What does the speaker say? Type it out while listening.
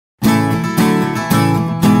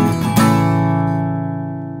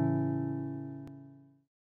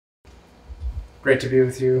Great to be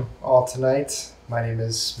with you all tonight. My name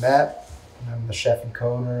is Matt. I'm the chef and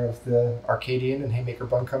co-owner of the Arcadian and Haymaker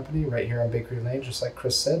Bun Company right here on Bakery Lane, just like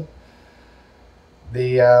Chris said.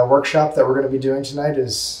 The workshop that we're going to be doing tonight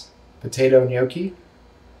is potato gnocchi.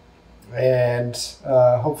 And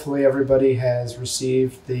hopefully everybody has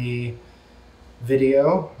received the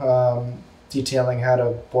video detailing how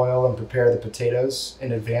to boil and prepare the potatoes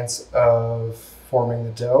in advance of forming the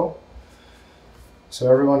dough. So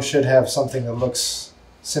everyone should have something that looks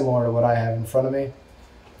similar to what I have in front of me.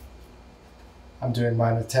 I'm doing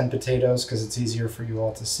mine with 10 potatoes because it's easier for you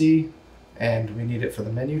all to see, and we need it for the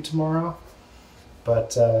menu tomorrow.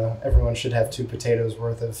 But everyone should have 2 potatoes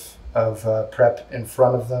worth of prep in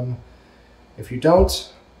front of them. If you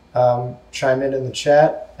don't, chime in the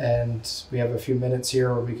chat, and we have a few minutes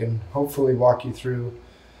here where we can hopefully walk you through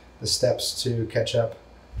the steps to catch up.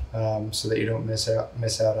 So that you don't miss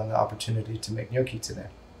out on the opportunity to make gnocchi today.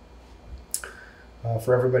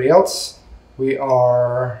 For everybody else,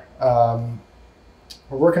 we're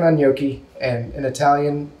working on gnocchi, and in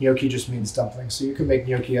Italian, gnocchi just means dumpling. So you can make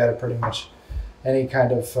gnocchi out of pretty much any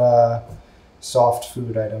kind of soft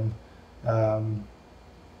food item.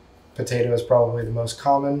 Potato is probably the most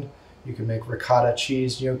common. You can make ricotta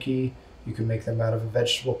cheese gnocchi. You can make them out of a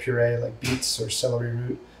vegetable puree like beets or celery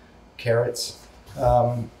root, carrots.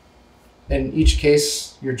 In each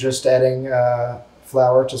case, you're just adding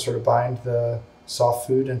flour to sort of bind the soft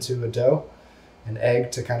food into a dough, an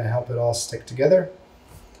egg to kind of help it all stick together.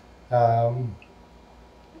 And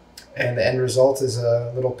the end result is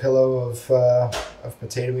a little pillow of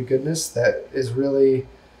potatoey goodness that is really,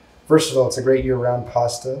 first of all, it's a great year-round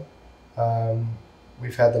pasta.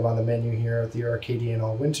 We've had them on the menu here at the Arcadian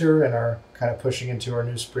all winter and are kind of pushing into our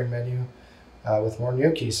new spring menu with more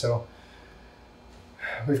gnocchi. So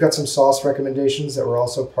we've got some sauce recommendations that were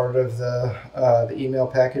also part of the email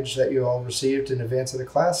package that you all received in advance of the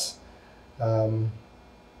class.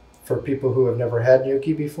 For people who have never had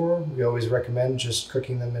gnocchi before, we always recommend just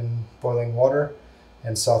cooking them in boiling water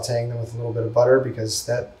and sauteing them with a little bit of butter, because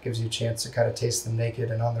that gives you a chance to kind of taste them naked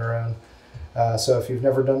and on their own. So if you've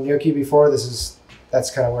never done gnocchi before,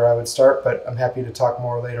 that's kind of where I would start, but I'm happy to talk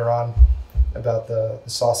more later on about the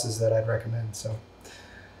sauces that I'd recommend. So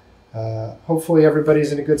hopefully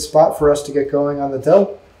everybody's in a good spot for us to get going on the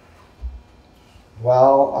dough.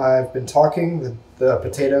 While I've been talking, the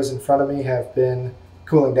potatoes in front of me have been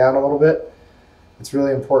cooling down a little bit. It's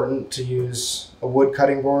really important to use a wood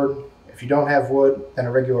cutting board. If you don't have wood, then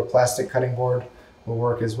a regular plastic cutting board will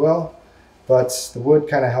work as well. But the wood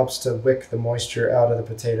kind of helps to wick the moisture out of the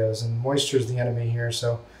potatoes, and moisture is the enemy here.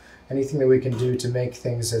 So anything that we can do to make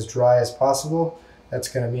things as dry as possible, that's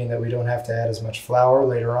going to mean that we don't have to add as much flour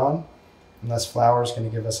later on, and less flour is going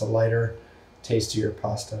to give us a lighter, tastier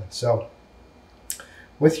pasta. So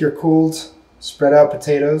with your cooled, spread out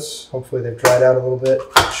potatoes, hopefully they've dried out a little bit.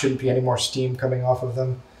 There shouldn't be any more steam coming off of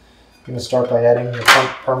them. I'm going to start by adding your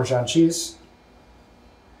Parmesan cheese.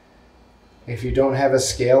 If you don't have a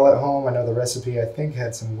scale at home, I know the recipe I think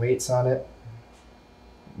had some weights on it.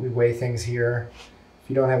 We weigh things here. If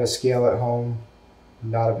you don't have a scale at home,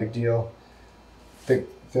 not a big deal.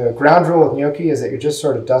 The ground rule with gnocchi is that you're just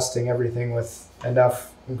sort of dusting everything with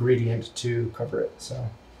enough ingredient to cover it. So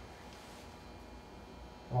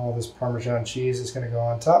all this Parmesan cheese is going to go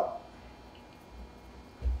on top.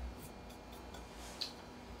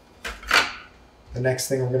 The next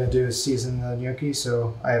thing we're going to do is season the gnocchi.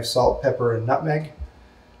 So I have salt, pepper, and nutmeg.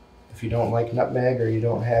 If you don't like nutmeg, or you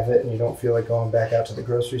don't have it and you don't feel like going back out to the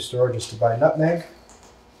grocery store just to buy nutmeg,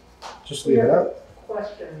 just leave it out.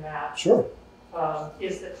 Question, Matt. Sure.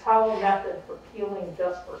 Is the towel method for peeling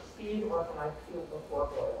just for speed, or can I peel before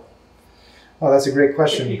boiling? Oh, that's a great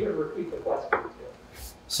question. If you could repeat the question too.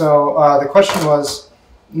 So the question was,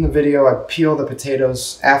 in the video, I peel the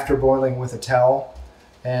potatoes after boiling with a towel.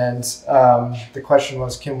 And the question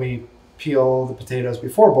was, can we peel the potatoes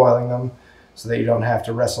before boiling them so that you don't have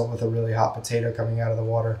to wrestle with a really hot potato coming out of the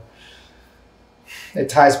water? It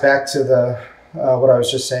ties back to what I was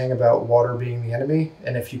just saying about water being the enemy.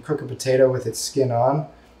 And if you cook a potato with its skin on,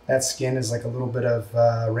 that skin is like a little bit of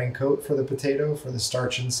raincoat for the potato, for the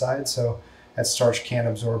starch inside. So that starch can't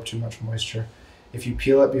absorb too much moisture. If you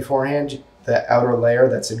peel it beforehand, the outer layer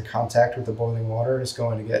that's in contact with the boiling water is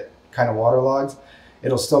going to get kind of waterlogged.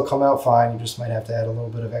 It'll still come out fine. You just might have to add a little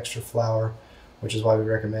bit of extra flour, which is why we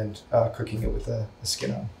recommend cooking it with the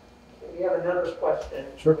skin on. We have another question.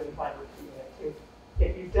 Sure. We mind repeating it too.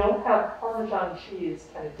 If you don't have Parmesan cheese,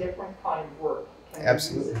 can a different kind work? Can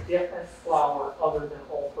Absolutely. you use a different flour other than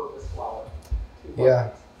all-purpose flour? Yeah.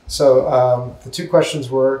 So the 2 questions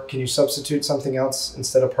were, can you substitute something else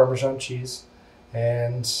instead of Parmesan cheese?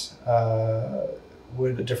 and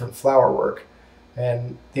would a different flour work?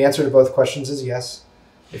 And the answer to both questions is yes.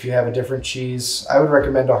 If you have a different cheese, I would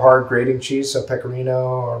recommend a hard grating cheese, so Pecorino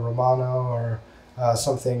or Romano or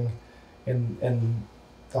something in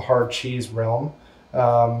the hard cheese realm.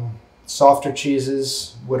 Softer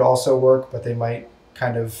cheeses would also work, but they might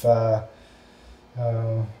kind of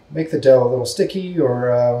make the dough a little sticky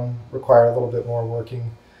or require a little bit more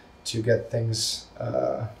working to get things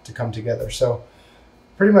to come together. So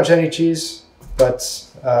pretty much any cheese, but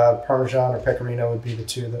Parmesan or Pecorino would be the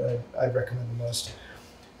two that I'd recommend the most.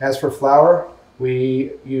 As for flour,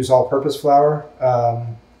 we use all-purpose flour.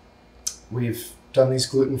 We've done these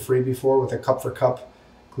gluten-free before with a cup-for-cup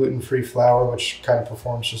gluten-free flour, which kind of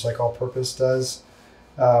performs just like all-purpose does.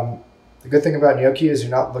 The good thing about gnocchi is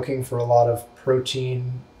you're not looking for a lot of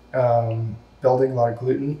protein building, a lot of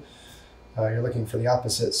gluten. You're looking for the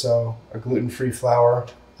opposite. So a gluten-free flour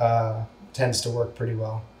tends to work pretty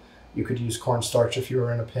well. You could use cornstarch if you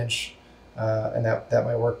were in a pinch, and that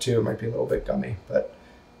might work too. It might be a little bit gummy, but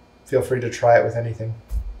feel free to try it with anything.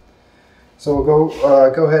 So we'll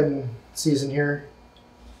go ahead and season here.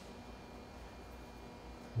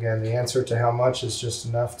 Again, the answer to how much is just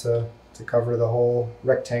enough to cover the whole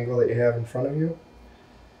rectangle that you have in front of you.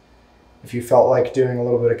 If you felt like doing a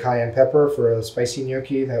little bit of cayenne pepper for a spicy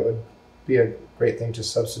gnocchi, that would be a great thing to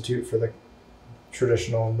substitute for the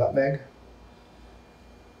traditional nutmeg.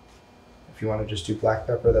 If you want to just do black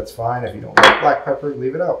pepper, that's fine. If you don't like black pepper,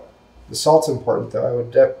 leave it out. The salt's important though. I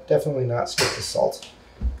would definitely not skip the salt,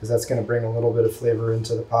 because that's going to bring a little bit of flavor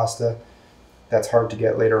into the pasta. That's hard to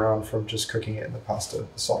get later on from just cooking it in the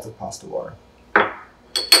salted pasta water.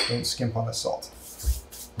 Don't skimp on the salt.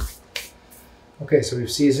 Okay, so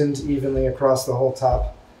we've seasoned evenly across the whole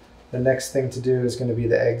top. The next thing to do is going to be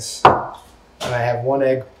the eggs. And I have 1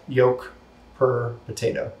 egg yolk per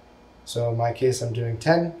potato. So in my case, I'm doing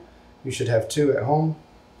 10. You should have 2 at home.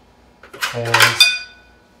 And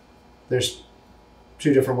there's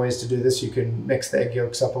 2 different ways to do this. You can mix the egg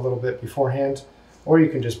yolks up a little bit beforehand, or you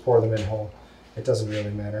can just pour them in whole. It doesn't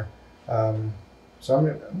really matter. So I'm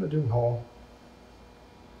gonna do them whole.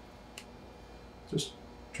 Just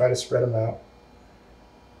try to spread them out.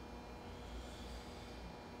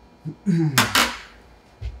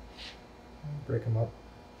 Break them up.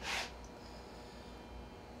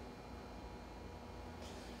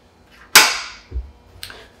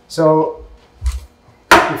 So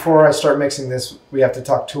before I start mixing this, we have to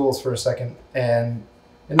talk tools for a second. And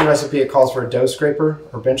in the recipe, it calls for a dough scraper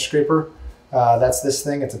or bench scraper. That's this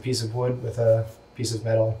thing. It's a piece of wood with a piece of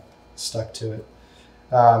metal stuck to it.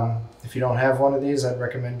 If you don't have one of these, I'd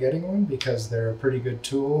recommend getting one because they're a pretty good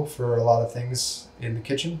tool for a lot of things in the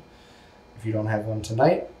kitchen. If you don't have one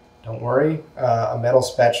tonight, don't worry. A metal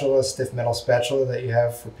spatula, a stiff metal spatula that you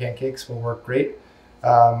have for pancakes will work great.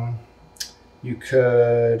 You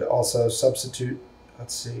could also substitute,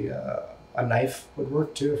 let's see, a knife would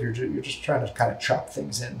work too if you're just trying to kind of chop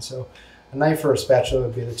things in. So a knife or a spatula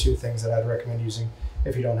would be the 2 things that I'd recommend using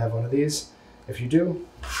if you don't have one of these. If you do,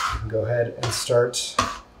 you can go ahead and start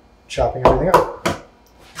chopping everything up.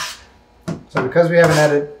 So because we haven't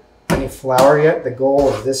added any flour yet, the goal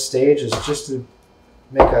of this stage is just to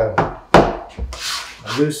make a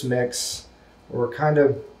loose mix where we're kind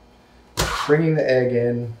of bringing the egg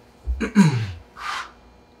in, but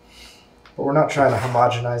we're not trying to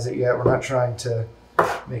homogenize it yet. We're not trying to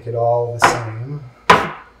make it all the same.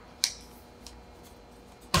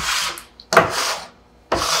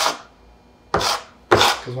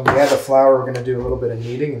 Because when we add the flour, we're going to do a little bit of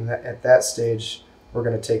kneading, and at that stage, we're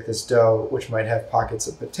going to take this dough, which might have pockets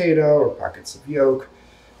of potato or pockets of yolk,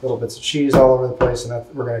 little bits of cheese all over the place, and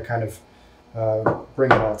we're going to kind of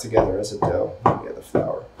bring it all together as a dough when we add the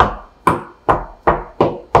flour.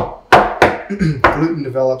 Gluten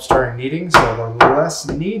develops during kneading, so the less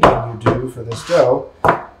kneading you do for this dough,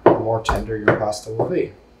 the more tender your pasta will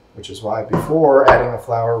be, which is why before adding the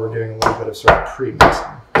flour, we're doing a little bit of sort of pre-mixing.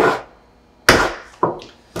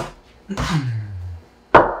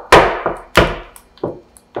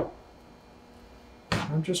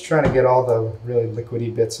 I'm just trying to get all the really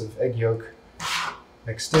liquidy bits of egg yolk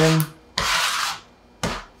mixed in.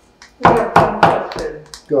 We have one question.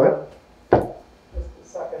 Go ahead. Just a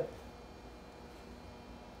second.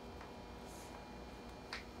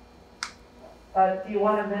 Do you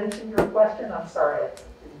want to mention your question? I'm sorry, I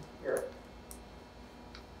didn't hear it.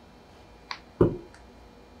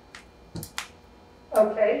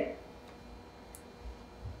 Okay.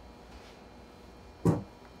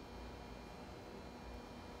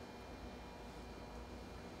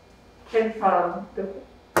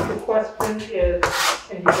 The the question is,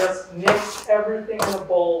 can you just mix everything in a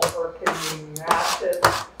bowl, or can you mash it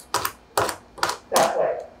that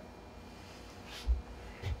way?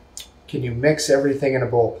 Can you mix everything in a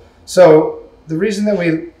bowl? So the reason that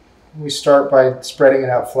we start by spreading it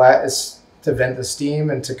out flat is to vent the steam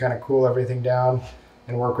and to kind of cool everything down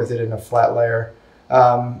and work with it in a flat layer.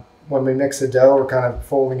 When we mix the dough, we're kind of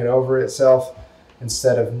folding it over itself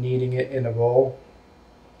instead of kneading it in a bowl.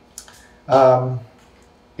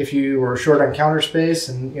 If you were short on counter space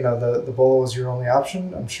and the bowl was your only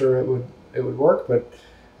option, I'm sure it would work, but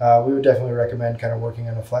we would definitely recommend kind of working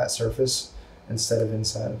on a flat surface instead of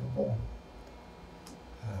inside of a bowl.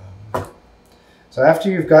 So after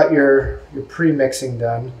you've got your pre-mixing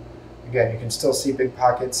done, again, you can still see big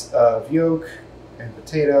pockets of yolk and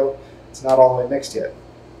potato. It's not all the way mixed yet.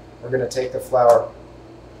 We're going to take the flour.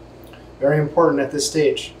 Very important at this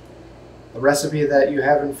stage. The recipe that you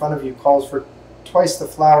have in front of you calls for twice the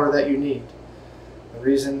flour that you need. The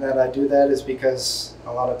reason that I do that is because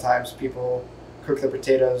a lot of times people cook the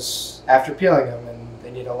potatoes after peeling them and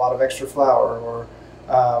they need a lot of extra flour, or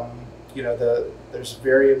there's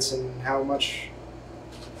variance in how much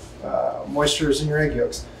moisture is in your egg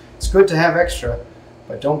yolks. It's good to have extra,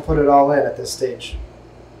 but don't put it all in at this stage.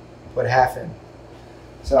 Put half in.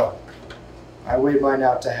 So I weighed mine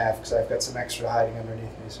out to half because I've got some extra hiding underneath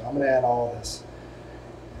me. So I'm going to add all of this.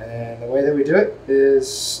 And the way that we do it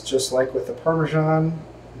is just like with the Parmesan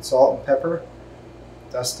and salt and pepper,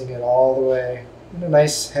 dusting it all the way in a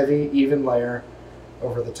nice, heavy, even layer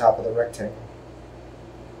over the top of the rectangle.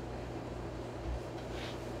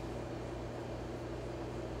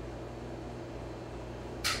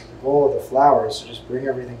 The goal of the flour is to just bring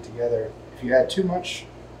everything together. If you add too much,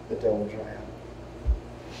 the dough will dry out.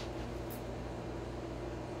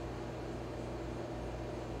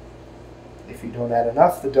 If you don't add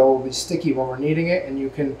enough, the dough will be sticky when we're kneading it, and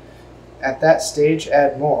you can, at that stage,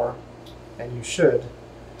 add more, and you should.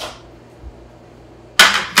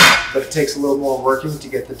 But it takes a little more working to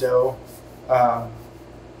get the dough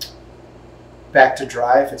back to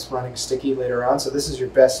dry if it's running sticky later on. So this is your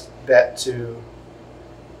best bet to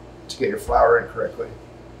get your flour in correctly.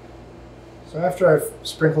 So after I've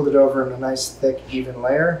sprinkled it over in a nice, thick, even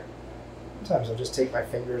layer, sometimes I'll just take my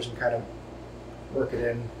fingers and kind of work it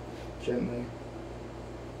in gently.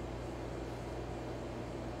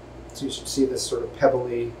 So you should see this sort of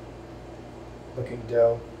pebbly looking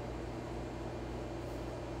dough.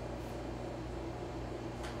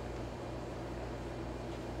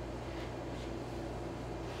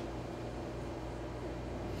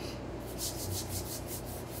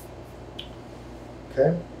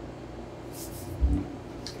 Okay.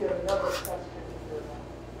 We have another question here.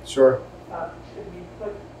 Sure. Should we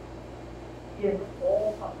put in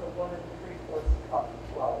all of the 1 3/4 cup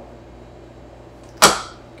flour?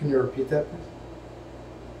 Can you repeat that, please?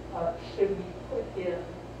 Should we put in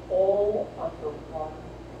all of the 1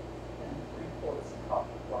 3/4 cup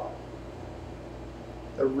flour?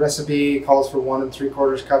 The recipe calls for 1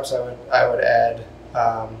 3/4 cups. I would add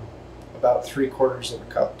about 3/4 of a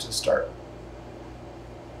cup to start.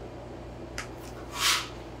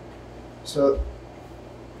 So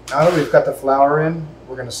now that we've got the flour in,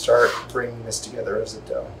 we're going to start bringing this together as a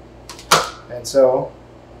dough. And so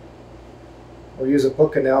we'll use a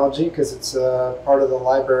book analogy because it's part of the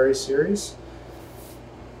library series.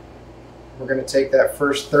 We're going to take that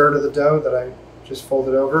first third of the dough that I just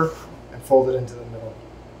folded over and fold it into the middle.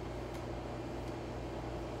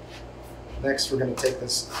 Next, we're going to take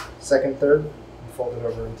this second third and fold it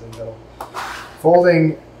over into the middle.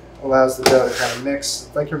 Folding allows the dough to kind of mix.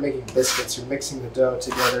 It's like you're making biscuits. You're mixing the dough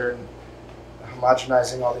together and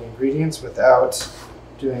homogenizing all the ingredients without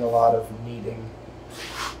doing a lot of kneading.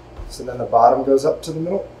 So then the bottom goes up to the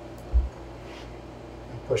middle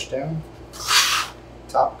and push down.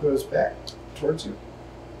 Top goes back towards you.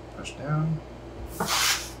 Push down.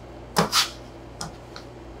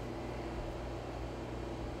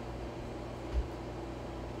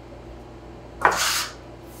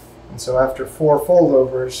 And so after 4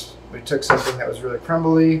 foldovers, we took something that was really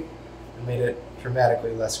crumbly and made it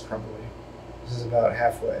dramatically less crumbly. This is about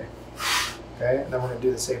halfway. Okay, and then we're going to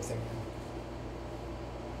do the same thing.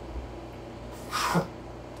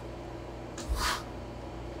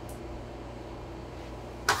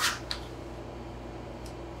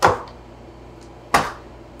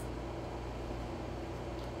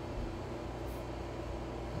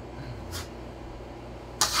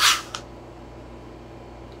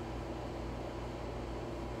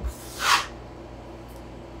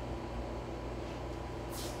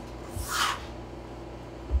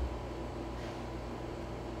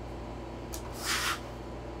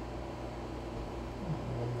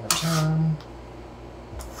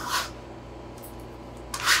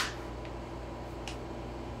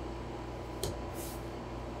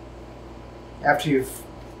 After you've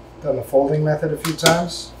done the folding method a few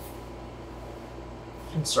times,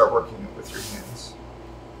 you can start working it with your hands.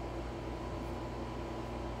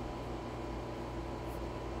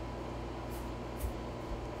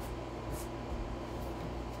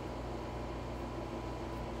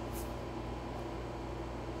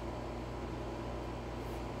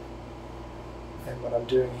 And what I'm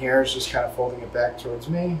doing here is just kind of folding it back towards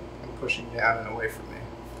me and pushing down and away from me.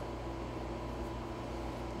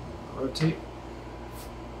 Rotate.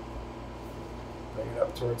 Bring it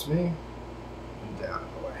up towards me and down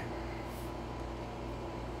and away.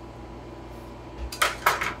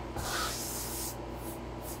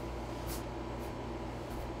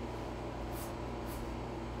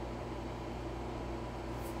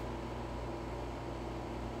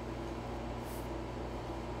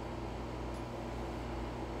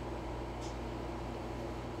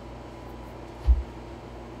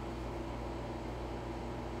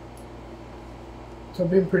 So I'm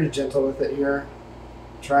being pretty gentle with it here,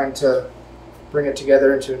 trying to bring it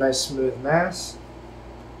together into a nice smooth mass,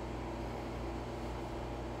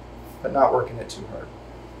 but not working it too hard.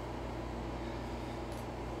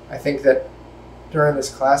 I think that during this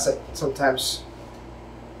class I sometimes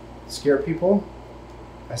scare people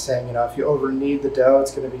by saying, you know, if you over knead the dough,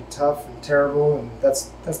 it's going to be tough and terrible, and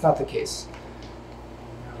that's not the case.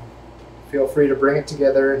 You know, feel free to bring it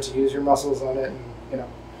together and to use your muscles on it, and you know,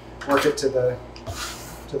 work it to the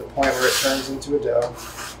point where it turns into a dough.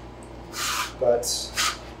 But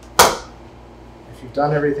if you've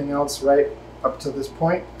done everything else right up to this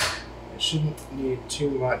point, it shouldn't need too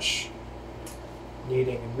much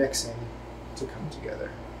kneading and mixing to come together.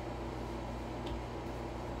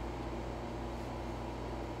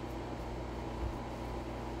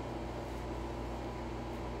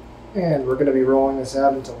 And we're going to be rolling this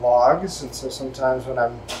out into logs, and so sometimes when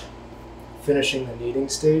I'm finishing the kneading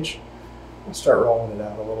stage, I'll start rolling it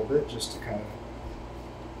out a little bit just to kind of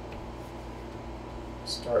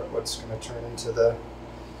start what's going to turn into the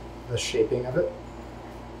shaping of it.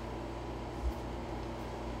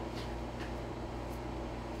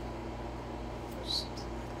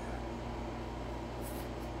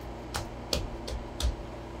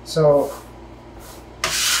 So,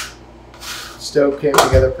 dough came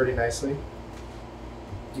together pretty nicely.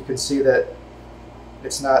 You can see that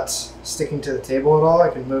it's not sticking to the table at all. I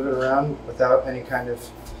can move it around without any kind of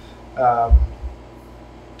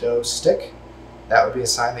dough stick. That would be a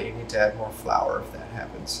sign that you need to add more flour if that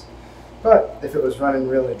happens. But if it was running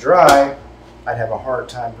really dry, I'd have a hard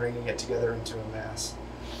time bringing it together into a mass.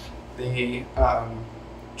 The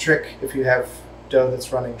trick, if you have dough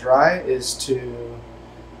that's running dry, is to,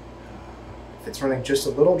 if it's running just a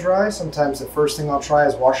little dry, sometimes the first thing I'll try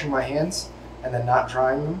is washing my hands and then not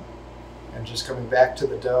drying them, and just coming back to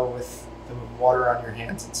the dough with the water on your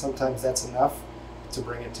hands. And sometimes that's enough to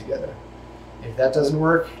bring it together. If that doesn't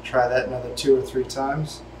work, try that another 2 or 3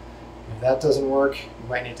 times. If that doesn't work, you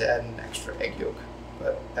might need to add an extra egg yolk,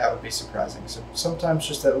 but that would be surprising. So sometimes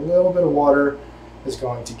just that little bit of water is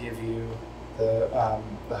going to give you the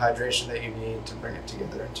hydration that you need to bring it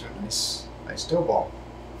together into a nice dough ball.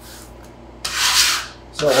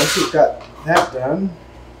 So once you've got that done,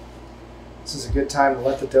 this is a good time to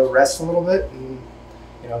let the dough rest a little bit. And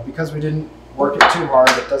you know, because we didn't work it too hard,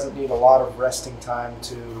 it doesn't need a lot of resting time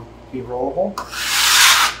to be rollable.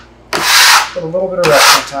 But a little bit of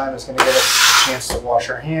resting time is going to give us a chance to wash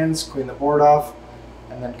our hands, clean the board off,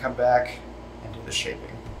 and then come back and do the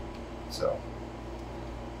shaping. So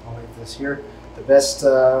I'll leave this here. The best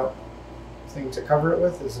thing to cover it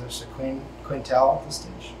with is just a clean towel at this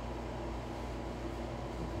stage.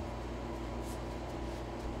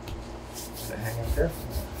 Let it hang up there.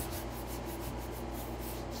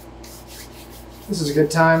 This is a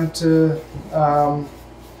good time to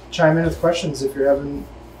chime in with questions if you're having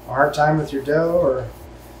a hard time with your dough or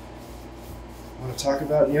want to talk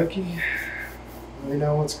about gnocchi. Let me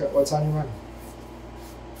know what's on your mind.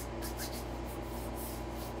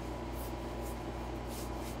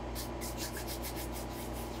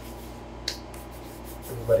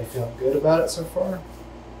 Everybody feeling good about it so far?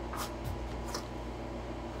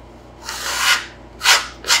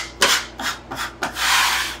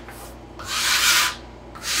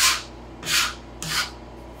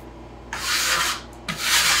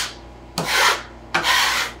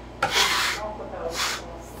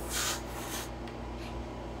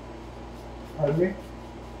 Pardon me?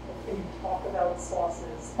 Can you talk about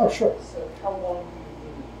sauces? Oh, sure. So how long do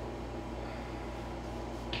you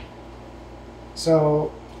need?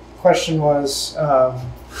 So, question was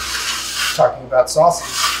talking about sauces.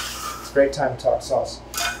 It's a great time to talk sauce.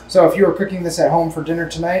 So if you were cooking this at home for dinner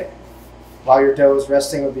tonight, while your dough is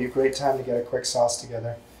resting would be a great time to get a quick sauce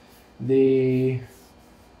together. The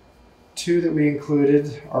two that we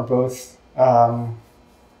included are both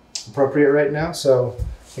appropriate right now. So I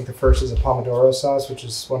think the first is a pomodoro sauce, which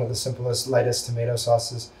is one of the simplest, lightest tomato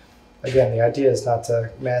sauces. Again, the idea is not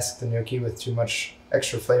to mask the gnocchi with too much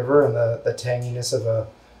extra flavor, and the tanginess of a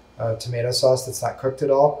tomato sauce that's not cooked at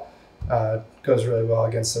all goes really well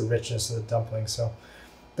against the richness of the dumpling. So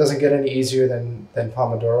it doesn't get any easier than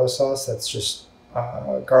pomodoro sauce. That's just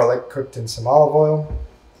garlic cooked in some olive oil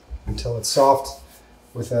until it's soft,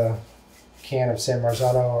 with a can of San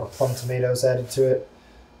Marzano or plum tomatoes added to it,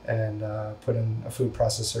 and put in a food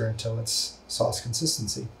processor until it's sauce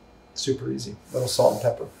consistency. Super easy. A little salt and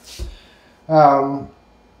pepper.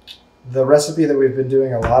 The recipe that we've been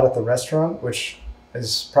doing a lot at the restaurant, which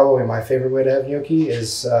is probably my favorite way to have gnocchi,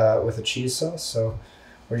 is with a cheese sauce. So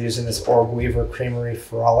we're using this Orb Weaver Creamery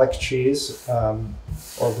Frolic cheese.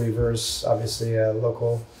 Orb Weaver is obviously a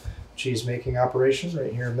local cheese making operation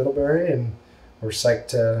right here in Middlebury, and we're psyched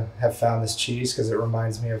to have found this cheese because it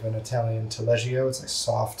reminds me of an Italian taleggio. It's like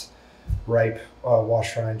soft, ripe,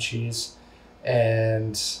 wash rind cheese.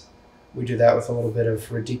 And we do that with a little bit of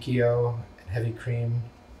radicchio and heavy cream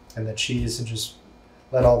and the cheese, and just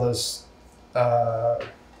let all those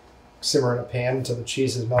simmer in a pan until the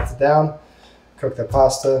cheese is melted down. Cook the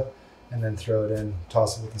pasta and then throw it in,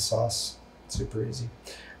 toss it with the sauce. Super easy.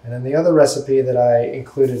 And then the other recipe that I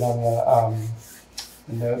included on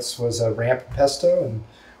the notes was a ramp pesto, and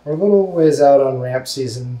we're a little ways out on ramp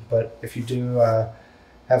season, but if you do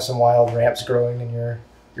have some wild ramps growing in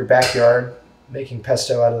your backyard, making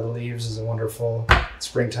pesto out of the leaves is a wonderful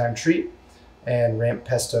springtime treat, and ramp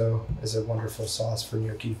pesto is a wonderful sauce for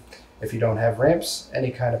gnocchi. If you don't have ramps, any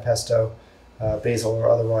kind of pesto, basil or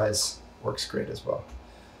otherwise, works great as well.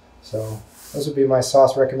 So those would be my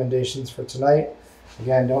sauce recommendations for tonight.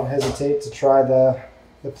 Again, don't hesitate to try the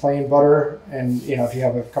plain butter, and if you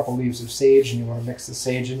have a couple leaves of sage and you want to mix the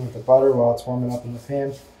sage in with the butter while it's warming up in the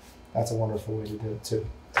pan, that's a wonderful way to do it too.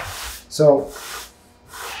 So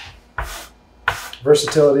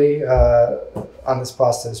versatility on this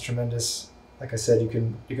pasta is tremendous. Like I said, you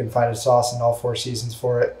can find a sauce in all 4 seasons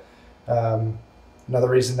for it. Another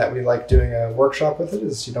reason that we like doing a workshop with it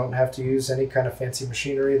is you don't have to use any kind of fancy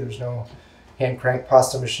machinery. There's no hand crank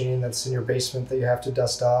pasta machine that's in your basement that you have to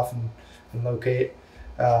dust off and locate.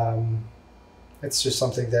 It's just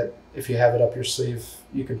something that if you have it up your sleeve,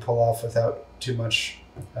 you can pull off without too much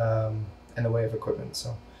in the way of equipment.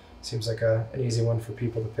 So it seems like an easy one for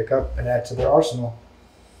people to pick up and add to their arsenal.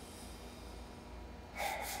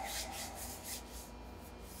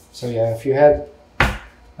 So yeah, if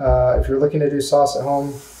you're looking to do sauce at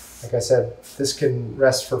home, like I said, this can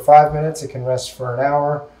rest for 5 minutes. It can rest for an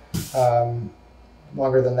hour.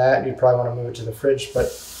 Longer than that, you'd probably want to move it to the fridge.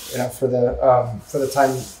 But for the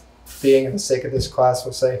time being and the sake of this class,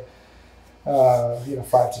 we'll say 5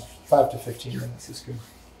 to 15 minutes is good.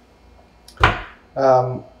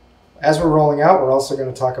 As we're rolling out, we're also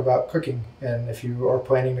going to talk about cooking. And if you are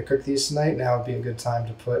planning to cook these tonight, now would be a good time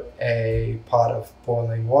to put a pot of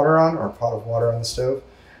boiling water on, or a pot of water on the stove,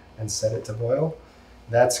 and set it to boil.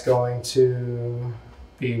 That's going to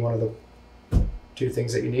be one of the 2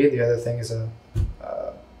 things that you need. The other thing is a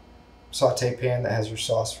saute pan that has your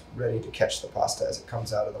sauce ready to catch the pasta as it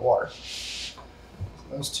comes out of the water. So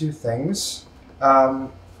those 2 things.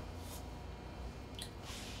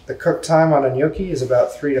 The cook time on a gnocchi is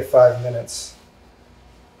about 3 to 5 minutes.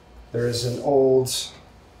 There is an old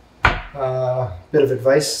bit of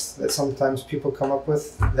advice that sometimes people come up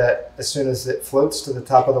with, that as soon as it floats to the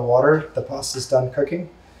top of the water, the pasta's done cooking.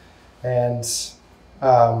 And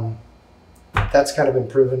that's kind of been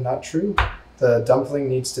proven not true. The dumpling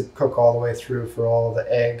needs to cook all the way through for all the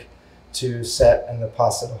egg to set and the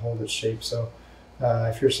pasta to hold its shape. So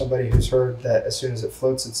if you're somebody who's heard that as soon as it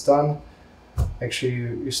floats, it's done, make sure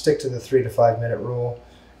you stick to the 3 to 5 minute rule.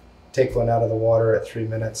 Take one out of the water at 3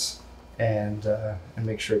 minutes and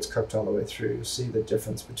make sure it's cooked all the way through. You'll see the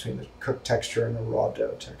difference between the cooked texture and the raw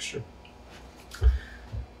dough texture.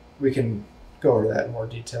 We can go over that in more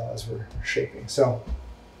detail as we're shaping. So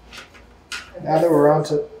now that we're on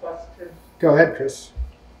to... Go ahead, Chris.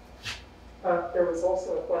 There was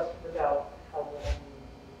also a question about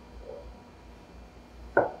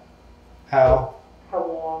how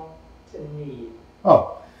long to knead.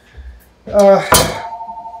 Oh.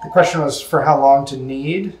 The question was for how long to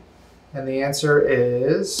knead, and the answer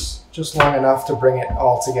is just long enough to bring it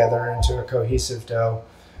all together into a cohesive dough.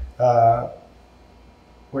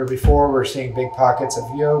 Where before we're seeing big pockets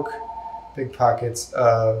of yolk, big pockets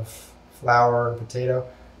of flour and potato,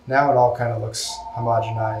 now it all kind of looks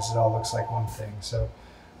homogenized. It all looks like one thing. So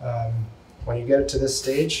When you get it to this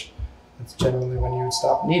stage, that's generally when you would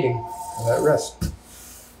stop kneading and let it rest.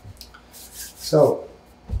 So,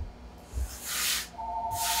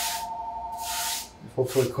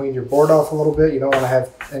 hopefully clean your board off a little bit. You don't want to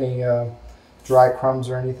have any dry crumbs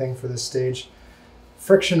or anything for this stage.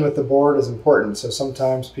 Friction with the board is important, so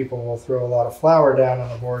sometimes people will throw a lot of flour down on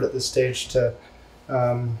the board at this stage to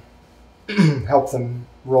help them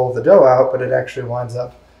roll the dough out, but it actually winds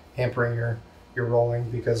up hampering your rolling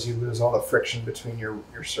because you lose all the friction between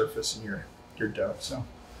your surface and your dough. So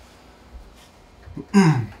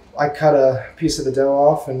I cut a piece of the dough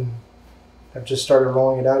off and have just started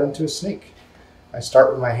rolling it out into a snake. I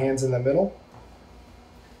start with my hands in the middle,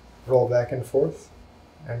 roll back and forth,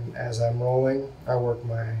 and as I'm rolling, I work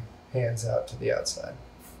my hands out to the outside.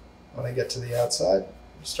 When I get to the outside,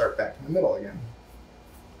 I start back in the middle again.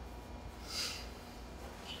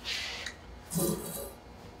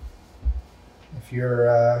 If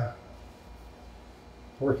you're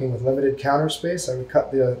working with limited counter space, I would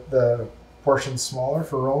cut the portions smaller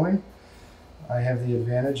for rolling. I have the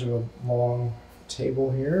advantage of a long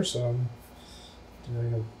table here, so I'm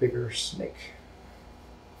doing a bigger snake.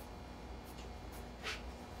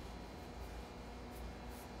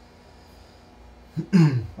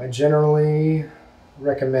 I generally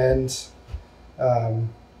recommend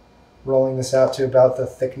rolling this out to about the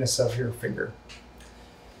thickness of your finger.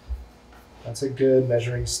 That's a good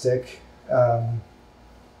measuring stick.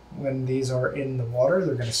 When these are in the water,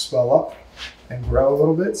 they're going to swell up and grow a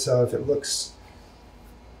little bit. So if it looks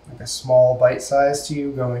like a small bite size to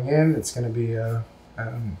you going in, it's going to be a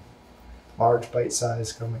large bite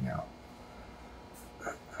size coming out.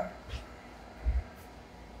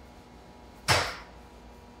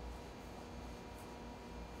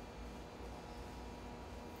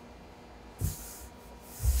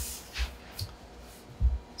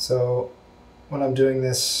 So when I'm doing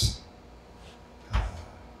this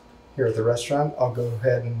here at the restaurant, I'll go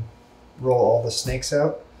ahead and roll all the snakes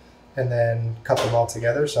out and then cut them all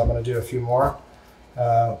together. So I'm going to do a few more.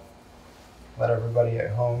 Let everybody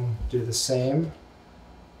at home do the same.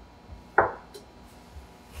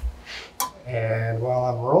 And while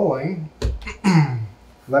I'm rolling,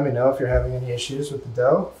 let me know if you're having any issues with the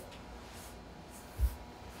dough,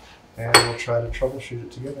 and we'll try to troubleshoot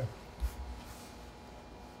it together.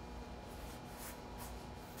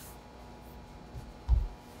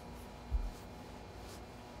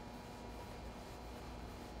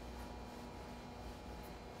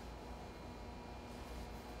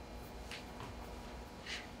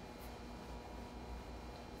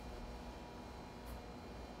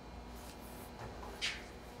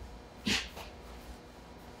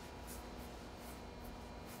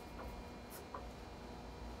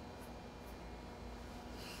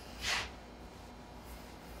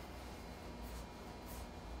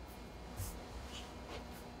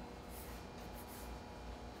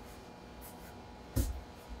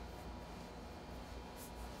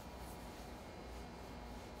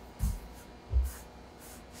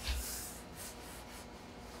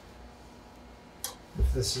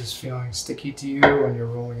 If this is feeling sticky to you when you're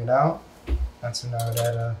rolling it out, that's when I would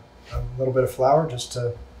add a little bit of flour just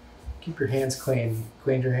to keep your hands clean. You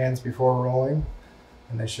cleaned your hands before rolling,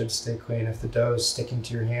 and they should stay clean. If the dough is sticking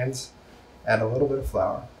to your hands, add a little bit of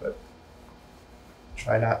flour, but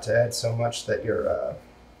try not to add so much that you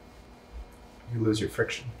lose your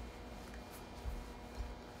friction.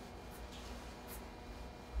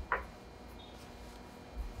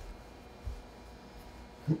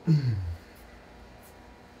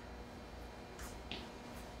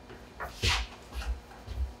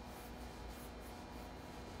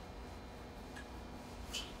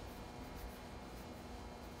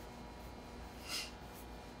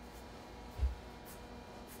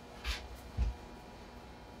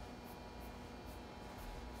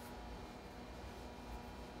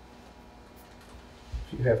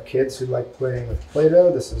 If you have kids who like playing with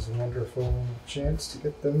Play-Doh, this is a wonderful chance to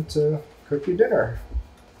get them to cook you dinner.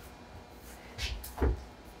 And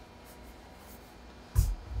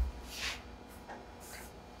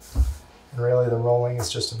really the rolling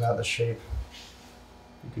is just about the shape.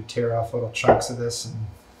 You could tear off little chunks of this and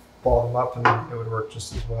ball them up and it would work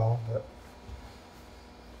just as well, but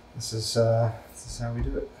this is how we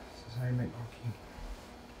do it. This is how you make gnocchi.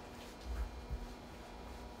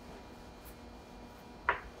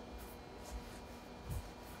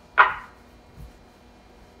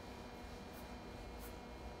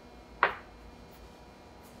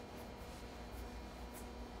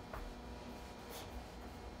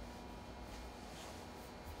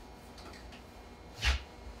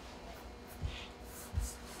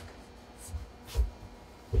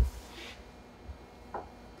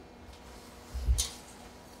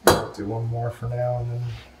 do one more for now and then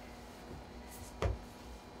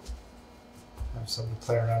have something to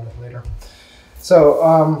play around with later.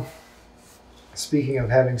 So, speaking of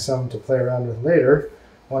having some to play around with later,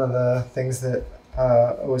 one of the things that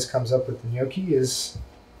always comes up with the gnocchi is,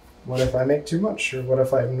 what if I make too much, or what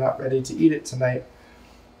if I'm not ready to eat it tonight?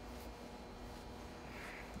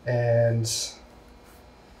 And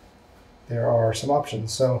there are some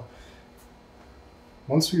options. So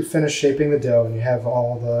once you finish shaping the dough and you have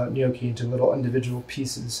all the gnocchi into little individual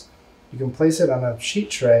pieces, you can place it on a sheet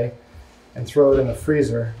tray and throw it in the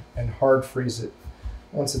freezer and hard freeze it.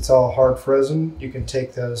 Once it's all hard frozen, you can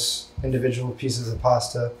take those individual pieces of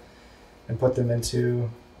pasta and put them into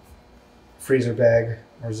a freezer bag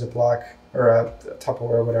or Ziploc or a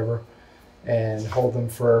Tupperware or whatever, and hold them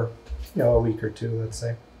for a week or two, let's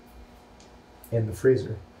say, in the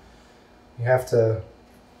freezer. You have to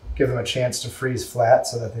give them a chance to freeze flat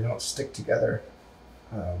so that they don't stick together,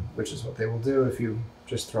 which is what they will do if you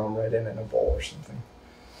just throw them right in a bowl or something.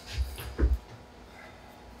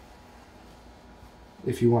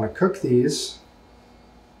 If you want to cook these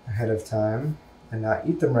ahead of time and not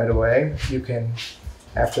eat them right away, you can,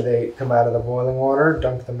 after they come out of the boiling water,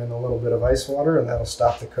 dunk them in a little bit of ice water, and that'll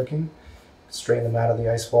stop the cooking. Strain them out of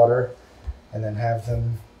the ice water and then have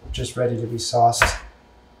them just ready to be sauced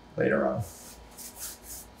later on.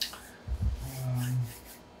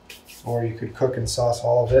 Or you could cook and sauce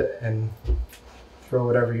all of it and throw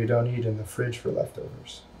whatever you don't eat in the fridge for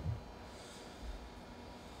leftovers.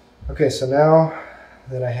 Okay, so now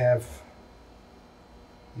that I have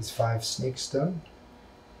these 5 snakes done,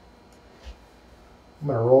 I'm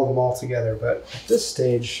going to roll them all together, but at this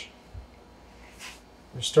stage,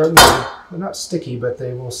 they're not sticky, but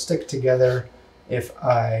they will stick together if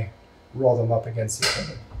I roll them up against each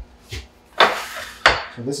other.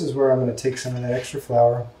 So this is where I'm going to take some of that extra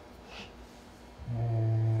flour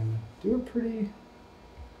and do a pretty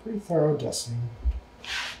thorough dusting.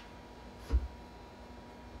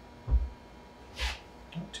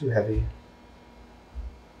 Not too heavy.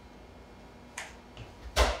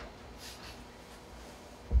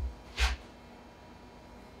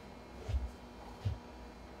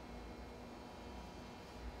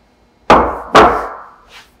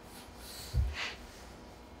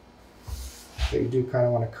 So you do kind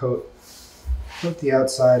of want to coat the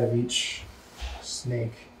outside of each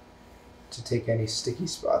snake to take any sticky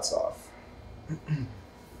spots off.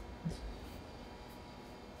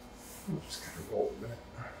 Just kind of roll a minute.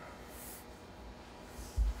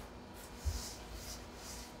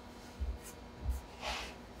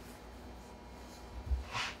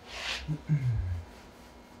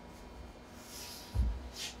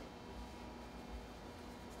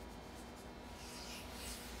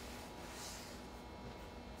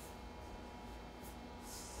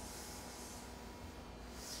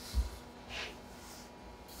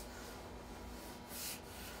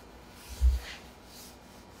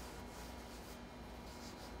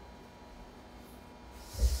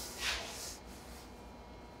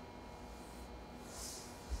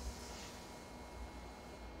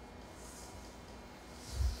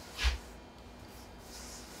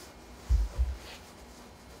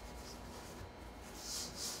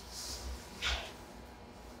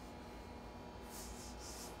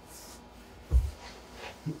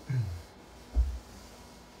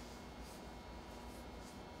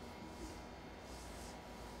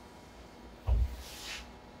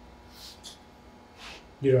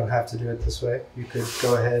 You don't have to do it this way. You could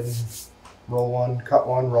go ahead and roll one, cut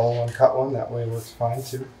one, roll one, cut one. That way works fine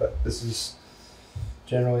too. But this is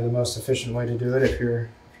generally the most efficient way to do it if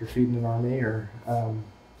you're feeding an army or you're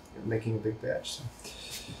making a big batch.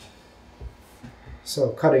 So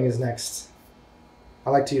cutting is next.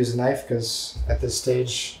 I like to use a knife because at this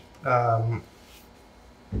stage I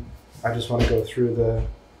just want to go through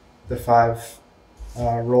the 5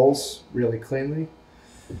 rolls really cleanly.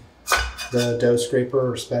 The dough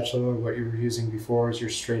scraper or spatula, or what you were using before as your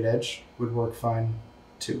straight edge, would work fine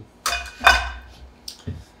too.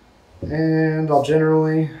 And I'll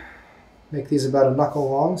generally make these about a knuckle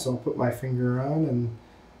long, so I'll put my finger on and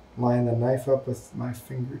line the knife up with my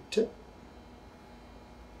fingertip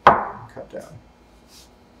and cut down.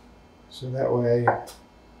 So that way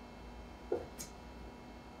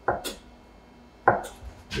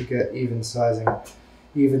we get even sizing.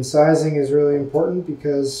 Even sizing is really important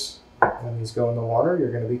because when these go in the water,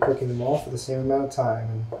 you're going to be cooking them all for the same amount of time,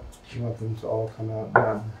 and you want them to all come out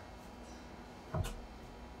done. I'm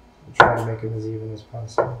trying to make them as even as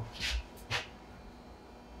possible.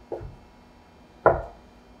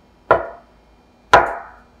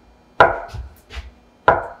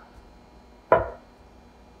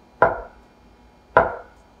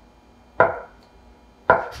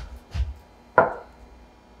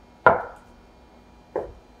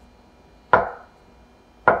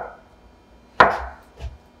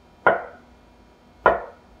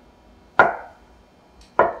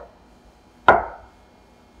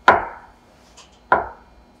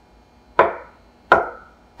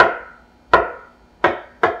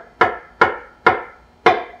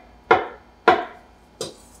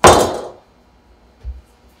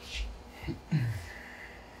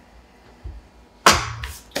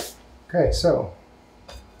 Okay, so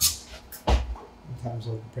sometimes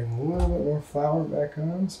I'll bring a little bit more flour back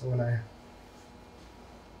on, so when I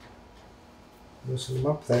loosen them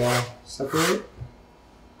up, they all separate.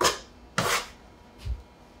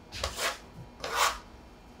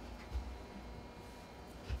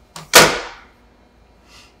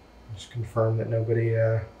 Just confirm that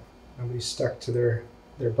nobody's stuck to their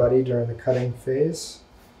buddy during the cutting phase.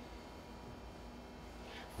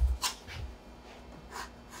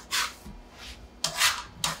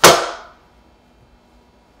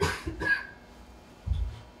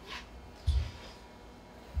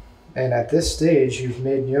 And at this stage, you've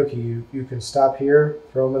made gnocchi. You can stop here,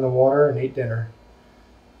 throw them in the water, and eat dinner.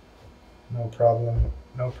 No problem,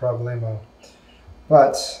 no problemo.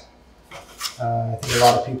 But I think a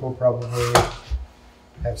lot of people probably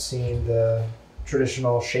have seen the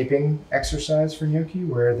traditional shaping exercise for gnocchi,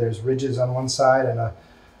 where there's ridges on one side and a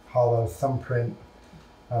hollow thumbprint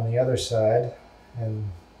on the other side. And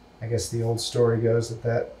I guess the old story goes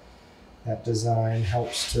that design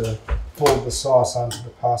helps to hold the sauce onto the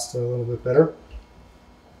pasta a little bit better.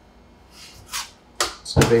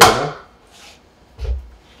 It's debatable.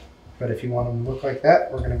 But if you want them to look like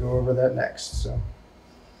that, we're going to go over that next. So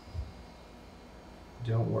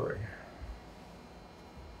don't worry.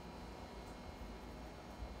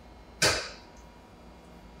 These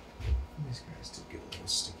guys did get a little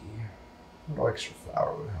sticky. A little extra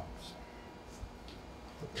flour would help.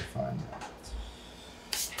 But they're fine now.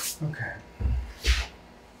 Okay.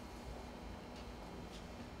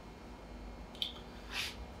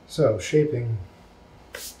 So, shaping.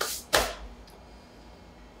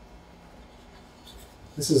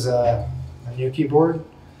 This is a gnocchi board.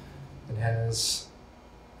 It has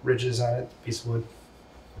ridges on it, piece of wood,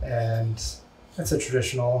 and that's a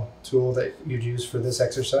traditional tool that you'd use for this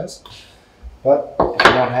exercise. But if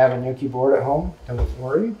you don't have a gnocchi board at home, don't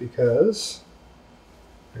worry, because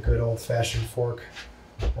a good old-fashioned fork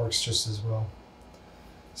works just as well.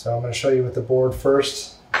 So I'm going to show you with the board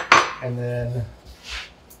first, and then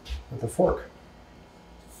with the fork.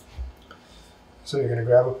 So you're going to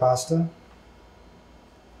grab a pasta. I'll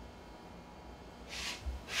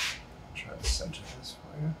try to center this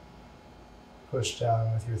for you. Push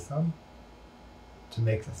down with your thumb to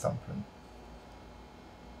make the thumbprint.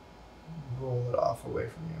 Roll it off away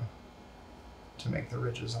from you to make the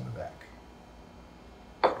ridges on the back.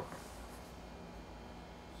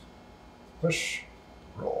 Push,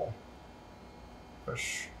 roll,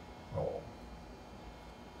 push, roll.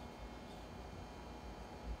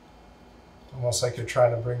 Almost like you're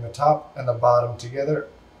trying to bring the top and the bottom together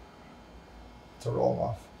to roll them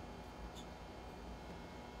off.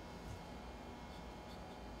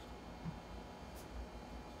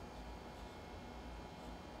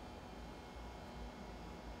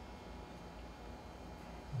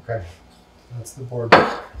 Okay, that's the board.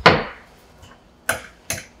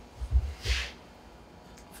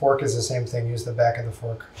 Fork is the same thing. Use the back of the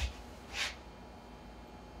fork.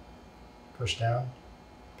 Push down,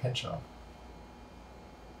 pinch off.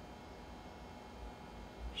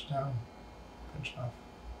 Push down, pinch off.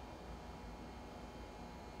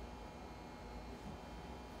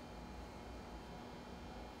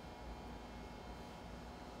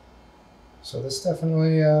 So this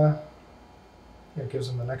definitely it gives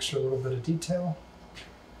them an extra little bit of detail.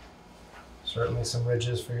 Certainly some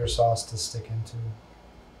ridges for your sauce to stick into.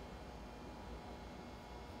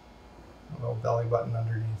 A little belly button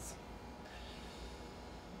underneath.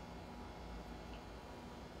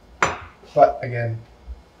 But again,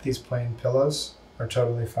 these plain pillows are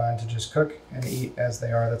totally fine to just cook and eat as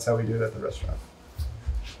they are. That's how we do it at the restaurant.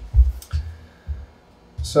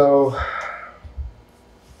 So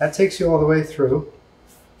that takes you all the way through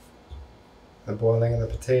the boiling of the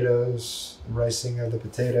potatoes, the ricing of the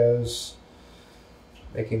potatoes,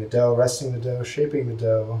 making the dough, resting the dough, shaping the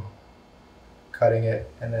dough, cutting it,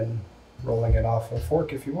 and then rolling it off with a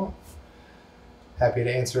fork if you want. Happy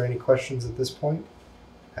to answer any questions at this point.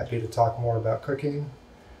 Happy to talk more about cooking.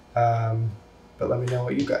 But let me know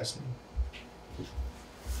what you guys need.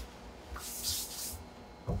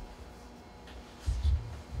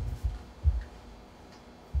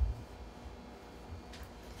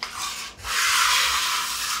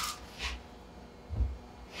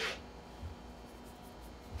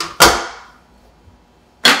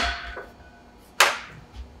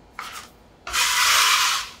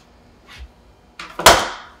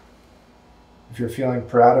 If you're feeling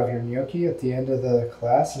proud of your gnocchi at the end of the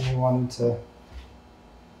class and you wanted to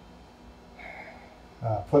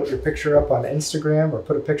put your picture up on Instagram, or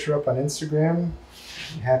put a picture up on Instagram,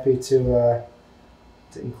 I'm happy to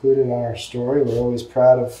include it on our story. We're always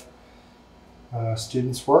proud of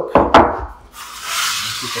students' work.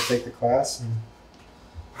 people take the class. And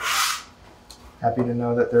happy to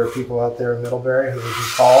know that there are people out there in Middlebury who we can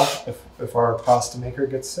call if our pasta maker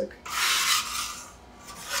gets sick.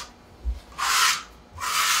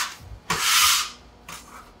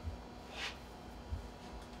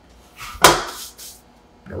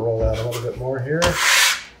 I'm gonna roll out a little bit more here.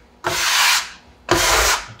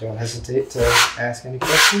 Don't hesitate to ask any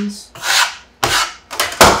questions.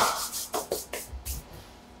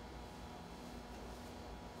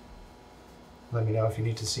 Let me know if you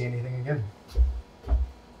need to see anything again.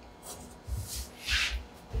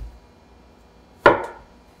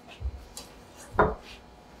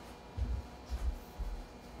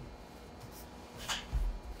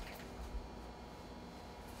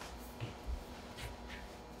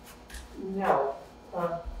 No.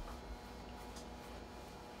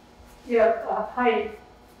 Hi,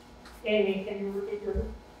 Amy, can you repeat your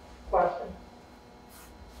question?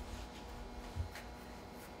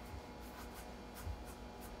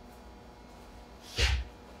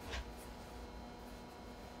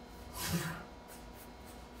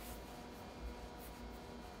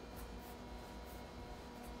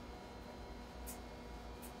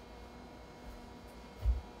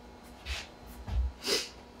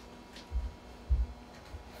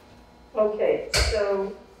 Okay,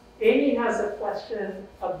 so Amy has a question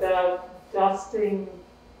about dusting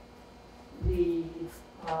the,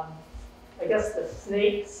 I guess the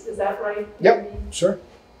snakes, is that right? Yep, Amy? sure.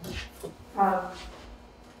 Are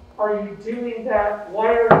you doing that?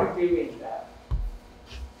 Why are you doing that?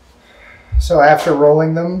 So after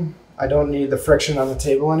rolling them, I don't need the friction on the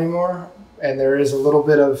table anymore. And there is a little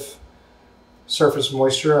bit of surface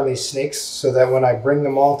moisture on these snakes so that when I bring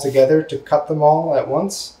them all together to cut them all at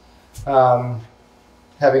once,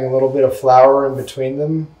 having a little bit of flour in between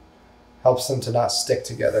them helps them to not stick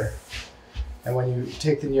together. And when you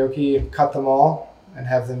take the gnocchi and cut them all and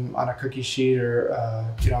have them on a cookie sheet, or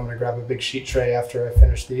I'm going to grab a big sheet tray after I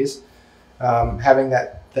finish these, having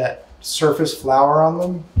that surface flour on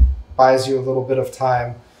them buys you a little bit of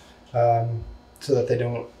time so that they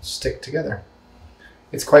don't stick together.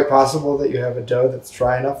 It's quite possible that you have a dough that's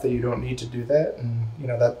dry enough that you don't need to do that, and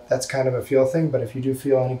that's kind of a feel thing. But if you do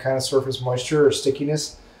feel any kind of surface moisture or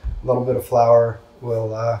stickiness, a little bit of flour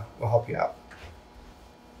will help you out.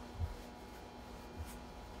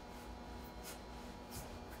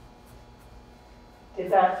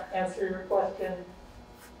 Did that answer your question,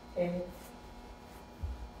 Amy?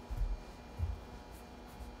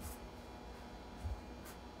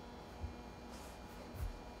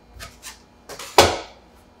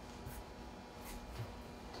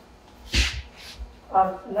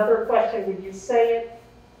 Another question, would you say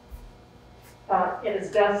it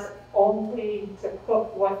is best only to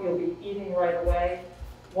cook what you'll be eating right away?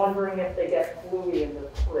 Wondering if they get gluey in the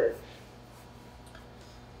fridge.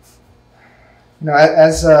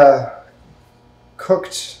 As a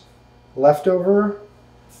cooked leftover,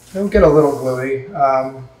 they'll get a little gluey,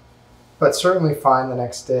 but certainly fine the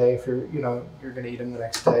next day if you're going to eat them the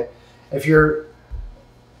next day. If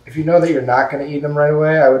you know that you're not going to eat them right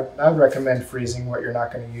away, I would recommend freezing what you're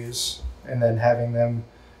not going to use and then having them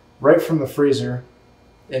right from the freezer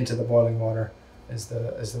into the boiling water is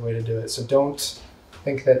the way to do it. So don't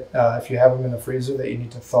think that if you have them in the freezer that you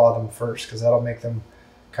need to thaw them first, because that'll make them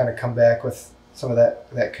kind of come back with some of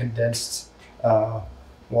that condensed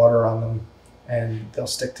water on them, and they'll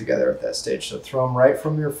stick together at that stage. So throw them right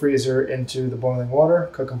from your freezer into the boiling water,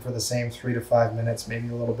 cook them for the same 3 to 5 minutes, maybe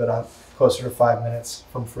a little bit closer to 5 minutes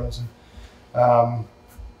from frozen. But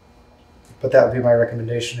that would be my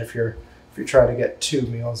recommendation if you're trying to get 2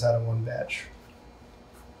 meals out of one batch.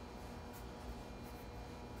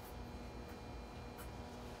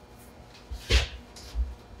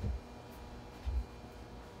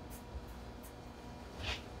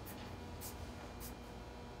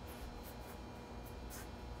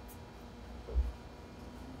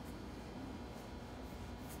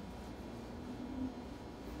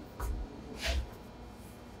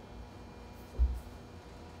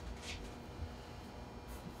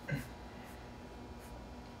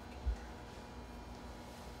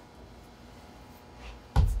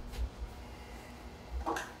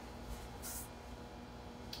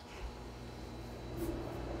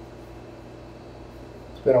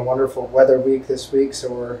 It's been a wonderful weather week this week,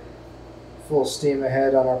 so we're full steam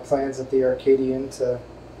ahead on our plans at the Arcadian to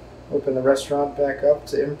open the restaurant back up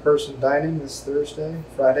to in-person dining this Thursday,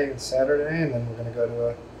 Friday, and Saturday, and then we're going to go to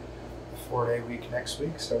a 4-day week next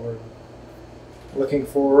week. So we're looking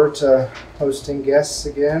forward to hosting guests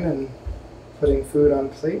again and putting food on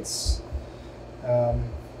plates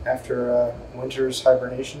after winter's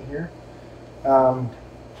hibernation here.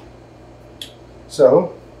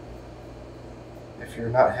 So, if you're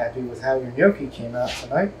not happy with how your gnocchi came out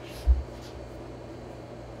tonight,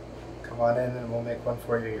 come on in and we'll make one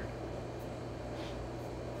for you here.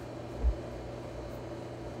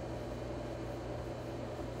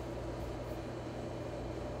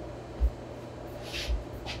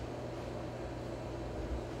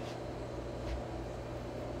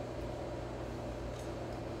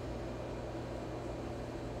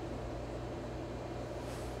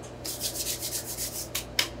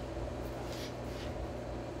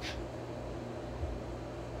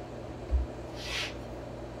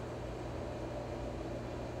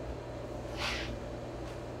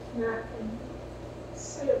 Matt, can you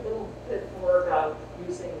say a little bit more about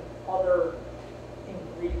using other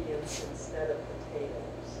ingredients instead of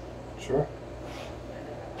potatoes Sure. and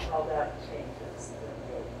how that changes the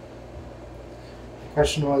gnocchi? The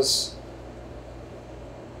question was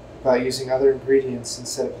about using other ingredients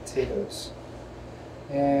instead of potatoes.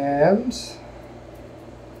 And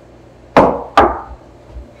the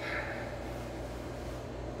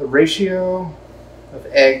ratio of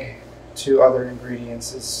egg to other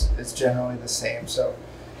ingredients is generally the same. So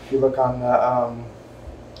if you look on the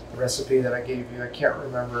recipe that I gave you, I can't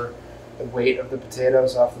remember the weight of the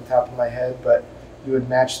potatoes off the top of my head, but you would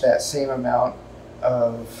match that same amount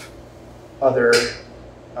of other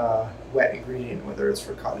wet ingredient, whether it's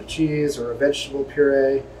ricotta cheese or a vegetable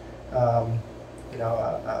puree, a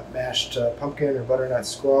mashed pumpkin or butternut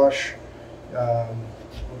squash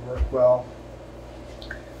would work well.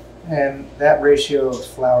 And that ratio of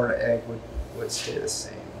flour to egg would stay the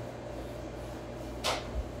same.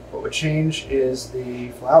 What would change is the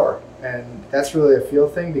flour, and that's really a feel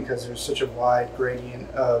thing because there's such a wide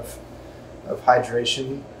gradient of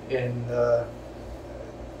hydration in the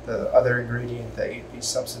other ingredient that you'd be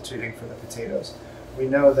substituting for the potatoes. We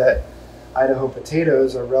know that Idaho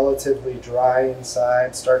potatoes are relatively dry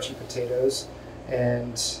inside, starchy potatoes,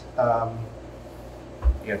 and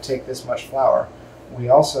take this much flour. We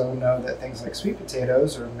also know that things like sweet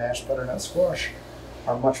potatoes or mashed butternut squash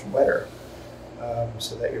are much wetter,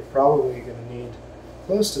 so that you're probably going to need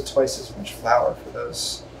close to twice as much flour for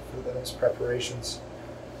those preparations.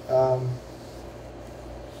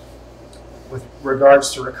 With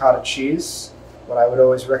regards to ricotta cheese, what I would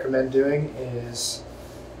always recommend doing is,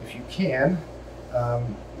 if you can,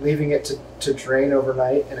 leaving it to drain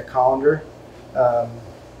overnight in a colander,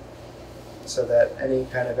 so that any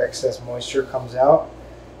kind of excess moisture comes out.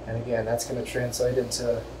 And again, that's going to translate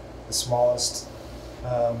into the smallest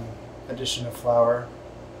addition of flour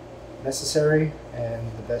necessary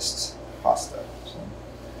and the best pasta. So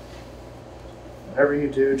whatever you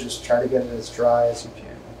do, just try to get it as dry as you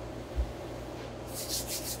can.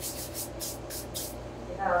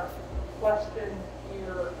 We have a question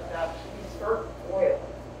here about, should we start boiling?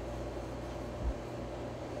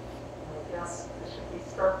 I guess, should we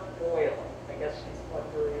start boiling? I guess she's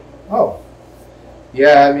wondering. Oh,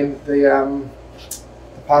 yeah. I mean, the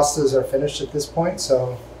pastas are finished at this point,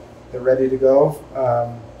 so they're ready to go.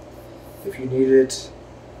 If you needed,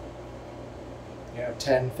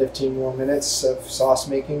 10, 15 more minutes of sauce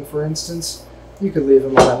making, for instance, you could leave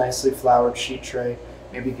them on a nicely floured sheet tray.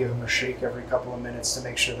 Maybe give them a shake every couple of minutes to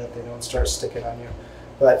make sure that they don't start sticking on you.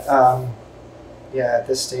 But at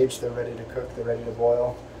this stage, they're ready to cook. They're ready to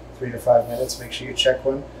boil. 3 to 5 minutes. Make sure you check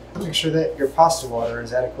one. Make sure that your pasta water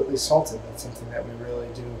is adequately salted. That's something that we really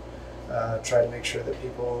do try to make sure that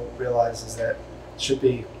people realize, is that it should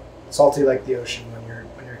be salty like the ocean when you're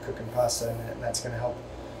cooking pasta, and that's going to help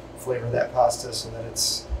flavor that pasta so that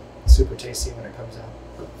it's super tasty when it comes out.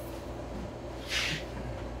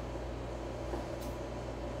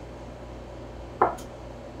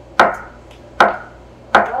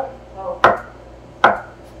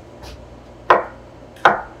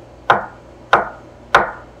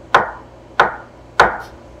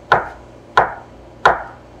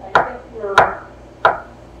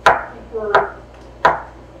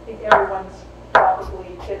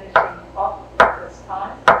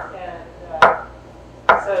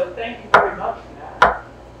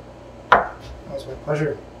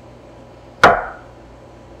 Pleasure.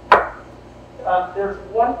 There's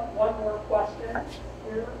one more question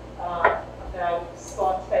here about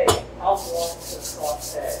saute. How long to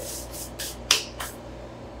saute?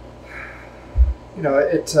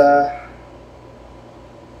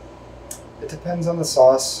 It depends on the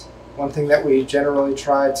sauce. One thing that we generally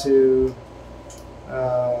try to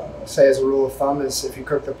say as a rule of thumb is, if you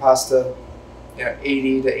cook the pasta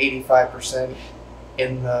 80 to 85%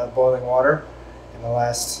 in the boiling water, and the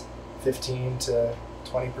last 15 to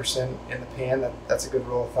 20% in the pan, that's a good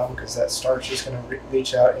rule of thumb, because that starch is going to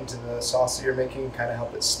leach out into the sauce that you're making and kind of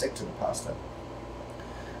help it stick to the pasta.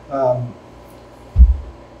 Um,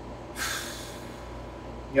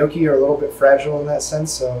 gnocchi are a little bit fragile in that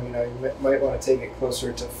sense, so you might want to take it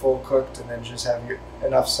closer to full cooked and then just have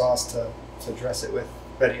enough sauce to dress it with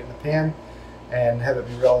ready in the pan, and have it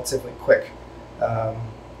be relatively quick,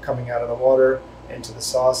 coming out of the water into the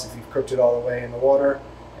sauce. If you've cooked it all the way in the water,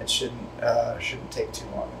 it shouldn't take too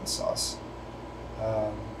long in the sauce.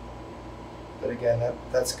 But again,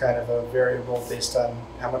 that's kind of a variable based on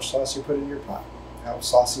how much sauce you put in your pot, how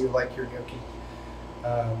saucy you like your gnocchi.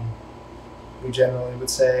 We generally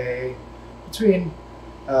would say between,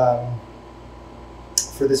 for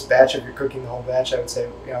this batch, if you're cooking the whole batch, I would say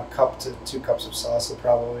a cup to 2 cups of sauce would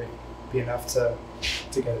probably be enough to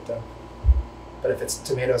get it done. But if it's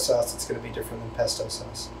tomato sauce, it's going to be different than pesto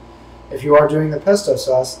sauce. If you are doing the pesto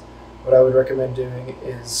sauce, what I would recommend doing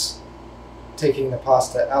is taking the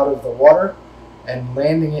pasta out of the water and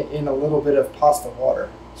landing it in a little bit of pasta water.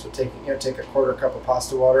 So take a 1/4 cup of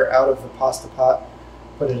pasta water out of the pasta pot,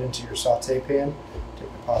 put it into your saute pan,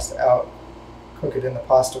 take the pasta out, cook it in the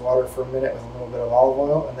pasta water for a minute with a little bit of olive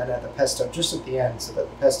oil, and then add the pesto just at the end so that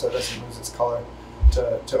the pesto doesn't lose its color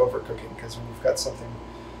to overcooking, because when you've got something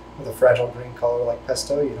with a fragile green color like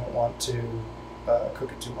pesto, you don't want to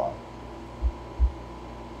cook it too long.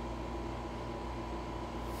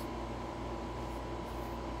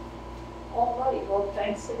 All right, well,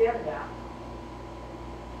 thanks again, Matt.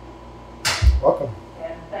 Welcome.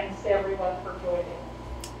 And thanks to everyone for joining.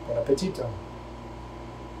 Buon appetito.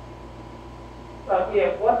 We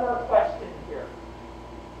have one more question here.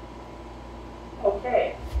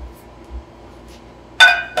 Okay.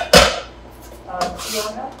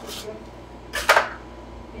 Fiona, did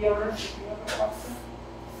you have a question?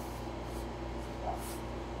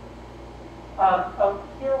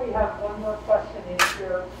 Here we have one more question in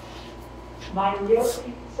here. My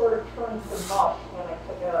gnocchi sort of turned to mush when I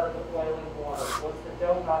took it out of the boiling water. Was the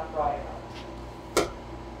dough not dry enough?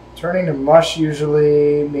 Turning to mush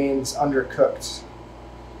usually means undercooked.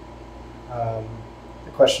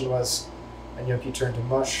 The question was, a gnocchi turned to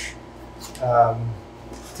mush,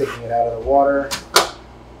 taking it out of the water.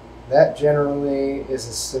 That generally is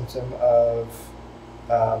a symptom of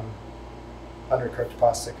undercooked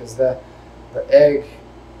pasta, because the egg,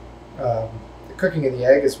 the cooking of the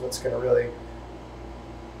egg is what's going to really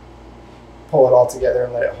pull it all together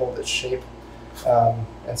and let it hold its shape.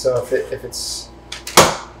 And so if it's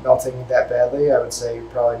melting that badly, I would say you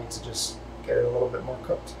probably need to just get it a little bit more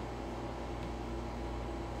cooked.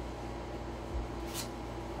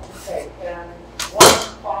 Okay, and one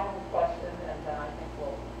final question, and then I think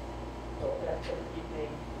we'll end for the evening.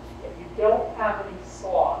 If you don't have any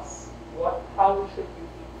sauce, how should you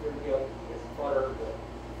eat your gnocchi? Is butter good?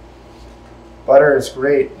 Butter is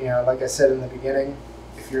great. Like I said in the beginning,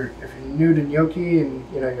 if you're new to gnocchi and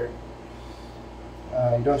you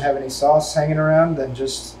don't have any sauce hanging around, then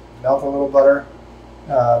just melt a little butter,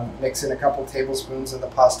 mix in a couple tablespoons of the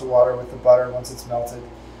pasta water with the butter once it's melted,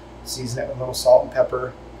 season it with a little salt and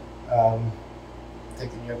pepper,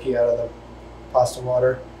 take the gnocchi out of the pasta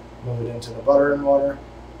water, move it into the butter and water,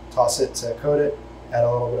 toss it to coat it, add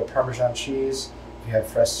a little bit of Parmesan cheese. If you have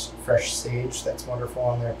fresh sage, that's wonderful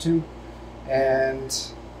on there too, and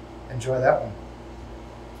enjoy that one.